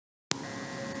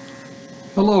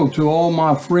Hello to all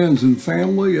my friends and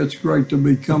family. It's great to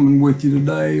be coming with you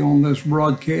today on this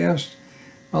broadcast.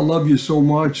 I love you so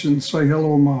much and say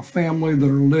hello to my family that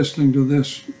are listening to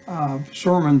this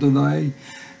sermon today.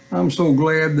 I'm so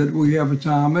glad that we have a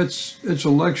time. It's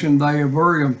election day, a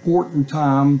very important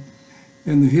time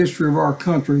in the history of our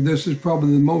country. This is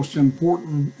probably the most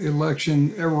important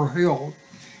election ever held,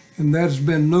 and that's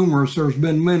been numerous. There's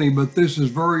been many, but this is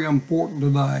very important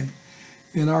today.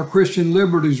 And our Christian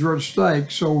liberties are at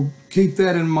stake, so keep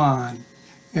that in mind.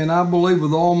 And I believe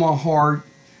with all my heart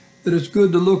that it's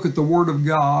good to look at the Word of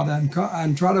God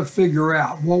and try to figure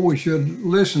out what we should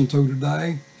listen to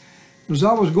today. As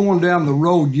I was going down the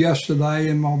road yesterday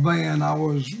in my van, I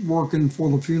was working for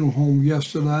the funeral home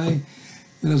yesterday,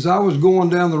 and as I was going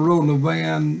down the road in the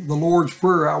van, the Lord's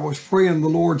Prayer, I was praying the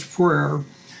Lord's Prayer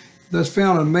that's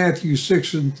found in Matthew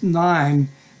 6 and 9.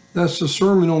 That's the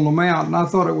Sermon on the Mount, and I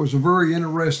thought it was a very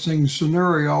interesting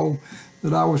scenario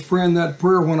that I was praying that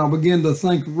prayer when I began to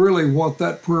think really what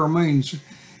that prayer means.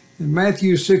 In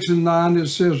Matthew 6 and 9, it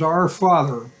says, Our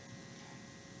Father.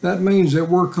 That means that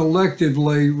we're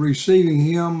collectively receiving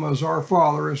Him as our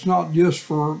Father. It's not just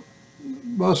for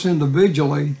us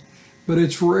individually, but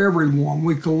it's for everyone.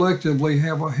 We collectively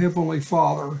have a Heavenly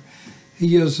Father.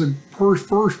 He is the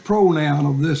first pronoun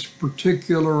of this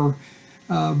particular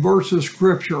verse of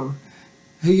Scripture.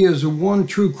 He is the one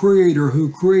true Creator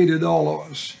who created all of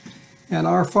us. And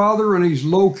our Father, and He's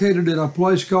located in a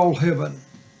place called heaven.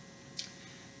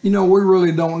 You know, we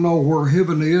really don't know where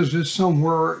heaven is. It's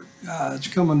somewhere, it's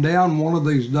coming down one of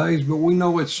these days, but we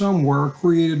know it's somewhere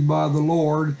created by the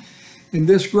Lord. In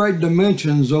this great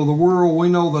dimensions of the world, we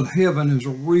know that heaven is a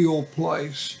real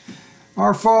place.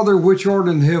 Our Father, which art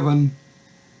in heaven,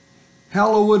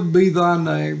 hallowed be thy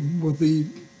name. With the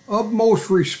utmost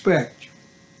respect,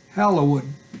 hallowed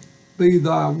be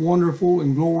thy wonderful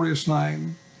and glorious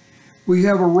name. We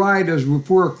have a right, as if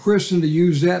we're a Christian, to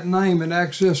use that name and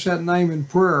access that name in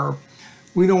prayer.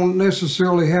 We don't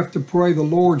necessarily have to pray the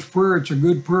Lord's Prayer. It's a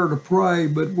good prayer to pray,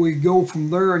 but we go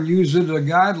from there and use it as a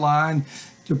guideline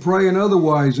to pray in other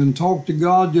ways and talk to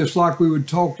God just like we would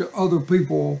talk to other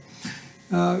people.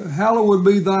 Hallowed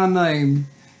be thy name.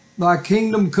 Thy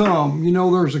kingdom come. You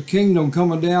know, there's a kingdom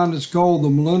coming down that's called the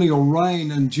millennial reign,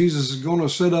 and Jesus is going to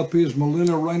set up His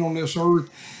millennial reign on this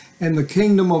earth. And the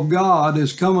kingdom of God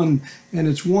is coming, and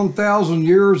it's 1,000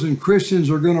 years, and Christians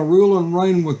are going to rule and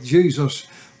reign with Jesus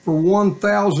for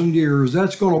 1,000 years.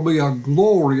 That's going to be a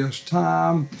glorious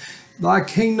time. Thy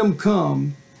kingdom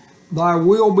come. Thy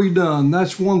will be done.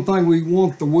 That's one thing we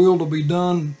want, the will to be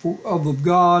done of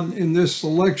God in this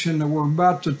election that we're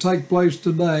about to take place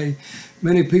today.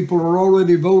 Many people are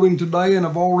already voting today and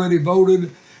have already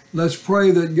voted. Let's pray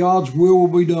that God's will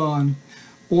be done.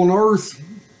 On earth,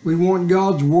 we want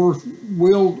God's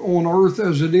will on earth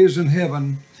as it is in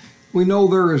heaven. We know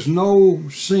there is no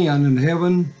sin in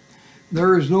heaven.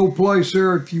 There is no place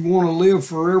there if you want to live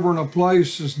forever in a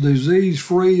place that's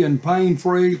disease-free and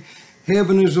pain-free.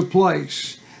 Heaven is a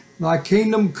place. Thy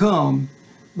kingdom come,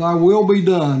 thy will be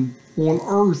done on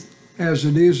earth as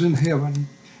it is in heaven.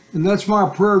 And that's my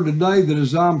prayer today, that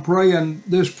as I'm praying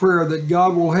this prayer, that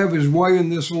God will have His way in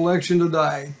this election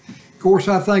today. Of course,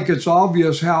 I think it's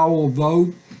obvious how I will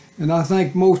vote, and I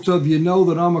think most of you know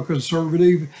that I'm a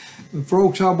conservative. But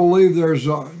folks, I believe there's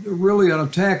really an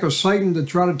attack of Satan to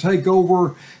try to take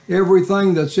over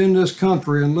everything that's in this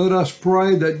country, and let us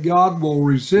pray that God will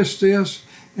resist this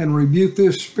and rebuke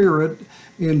this spirit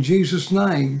in Jesus'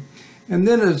 name. And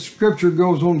then as Scripture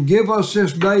goes on, give us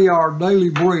this day our daily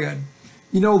bread.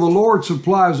 You know, the Lord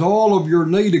supplies all of your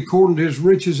need according to His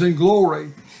riches and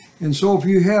glory. And so if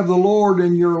you have the Lord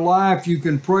in your life, you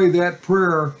can pray that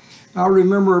prayer. I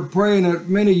remember praying it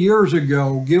many years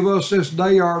ago. Give us this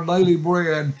day our daily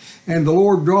bread. And the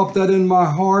Lord dropped that in my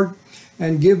heart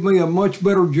and give me a much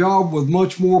better job with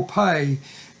much more pay.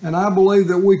 And I believe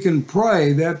that we can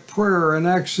pray that prayer and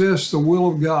access the will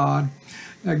of God.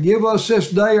 Now, give us this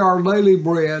day our daily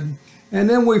bread. And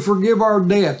then we forgive our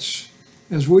debts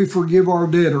as we forgive our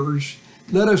debtors.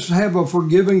 Let us have a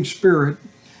forgiving spirit.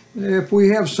 If we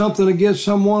have something against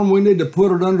someone, we need to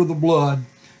put it under the blood.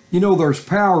 You know, there's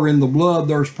power in the blood.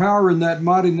 There's power in that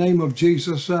mighty name of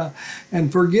Jesus. And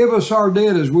forgive us our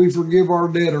debt as we forgive our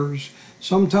debtors.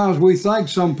 Sometimes we think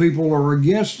some people are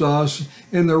against us,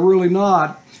 and they're really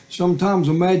not. Sometimes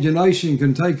imagination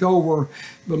can take over,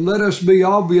 but let us be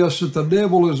obvious that the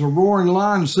devil is a roaring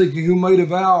lion seeking whom may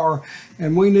devour,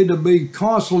 and we need to be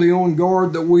constantly on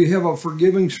guard that we have a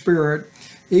forgiving spirit.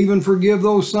 Even forgive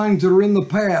those things that are in the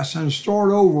past and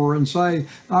start over and say,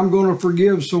 I'm going to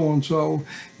forgive so-and-so.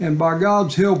 And by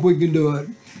God's help, we can do it.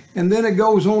 And then it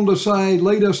goes on to say,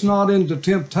 lead us not into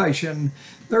temptation.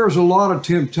 There's a lot of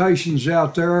temptations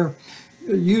out there.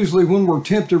 Usually when we're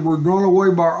tempted, we're drawn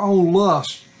away by our own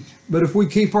lust. But if we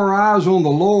keep our eyes on the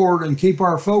Lord and keep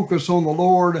our focus on the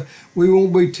Lord, we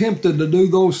won't be tempted to do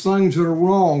those things that are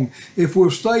wrong. If we'll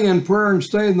stay in prayer and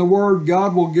stay in the Word,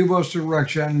 God will give us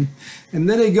direction. And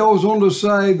then he goes on to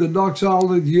say the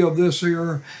doxology of this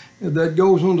here, that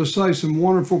goes on to say some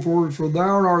wonderful words, for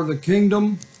thou art the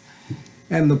kingdom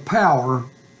and the power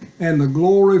and the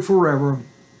glory forever.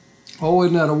 Oh,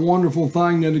 isn't that a wonderful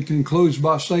thing that it concludes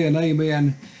by saying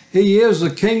amen. He is the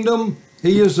kingdom,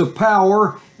 he is the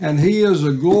power, and he is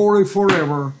the glory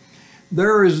forever.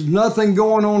 There is nothing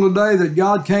going on today that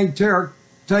God can't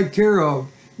take care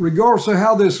of. Regardless of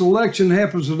how this election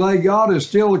happens today, God is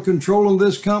still controlling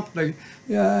this company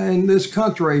in this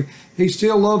country. He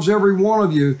still loves every one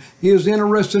of you. He is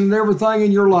interested in everything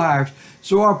in your life.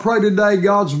 So I pray today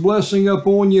God's blessing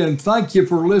upon you, and thank you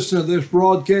for listening to this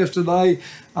broadcast today.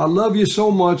 I love you so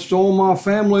much. To all my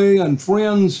family and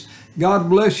friends, God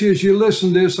bless you as you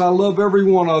listen to this. I love every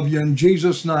one of you in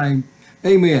Jesus' name.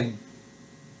 Amen.